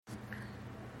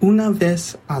Una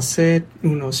vez hace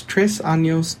unos 3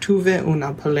 años tuve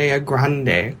una pelea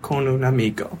grande con un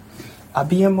amigo.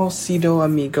 Habíamos sido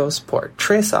amigos por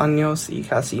 3 años y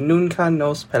casi nunca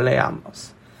nos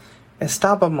peleamos.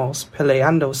 Estábamos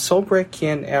peleando sobre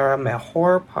quién era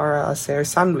mejor para hacer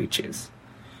sándwiches.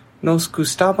 Nos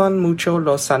gustaban mucho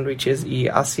los sándwiches y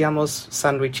hacíamos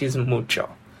sándwiches mucho.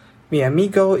 Mi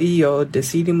amigo y yo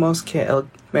decidimos que el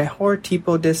mejor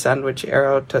tipo de sándwich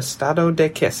era tostado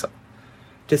de queso.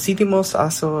 Decidimos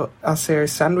hacer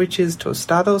sándwiches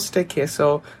tostados de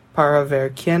queso para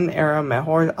ver quién era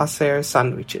mejor hacer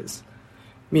sándwiches.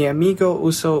 Mi amigo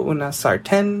usó una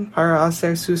sartén para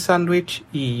hacer su sándwich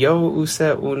y yo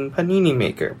usé un panini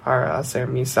maker para hacer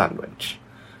mi sándwich.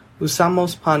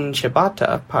 Usamos pan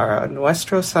ciabatta para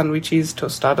nuestros sándwiches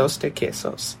tostados de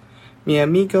quesos. Mi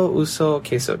amigo usó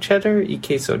queso cheddar y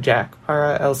queso jack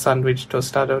para el sándwich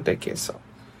tostado de queso.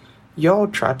 Yo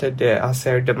traté de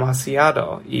hacer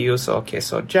demasiado y usó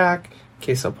queso jack,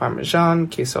 queso parmesano,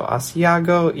 queso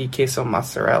asiago y queso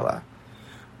mozzarella.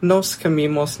 Nos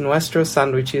comimos nuestros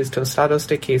sándwiches tostados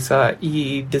de queso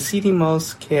y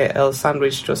decidimos que el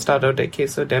sándwich tostado de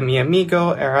queso de mi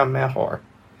amigo era mejor.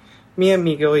 Mi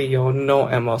amigo y yo no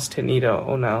hemos tenido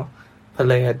una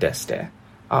pelea desde.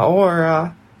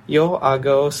 Ahora yo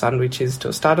hago sándwiches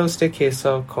tostados de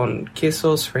queso con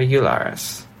quesos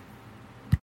regulares.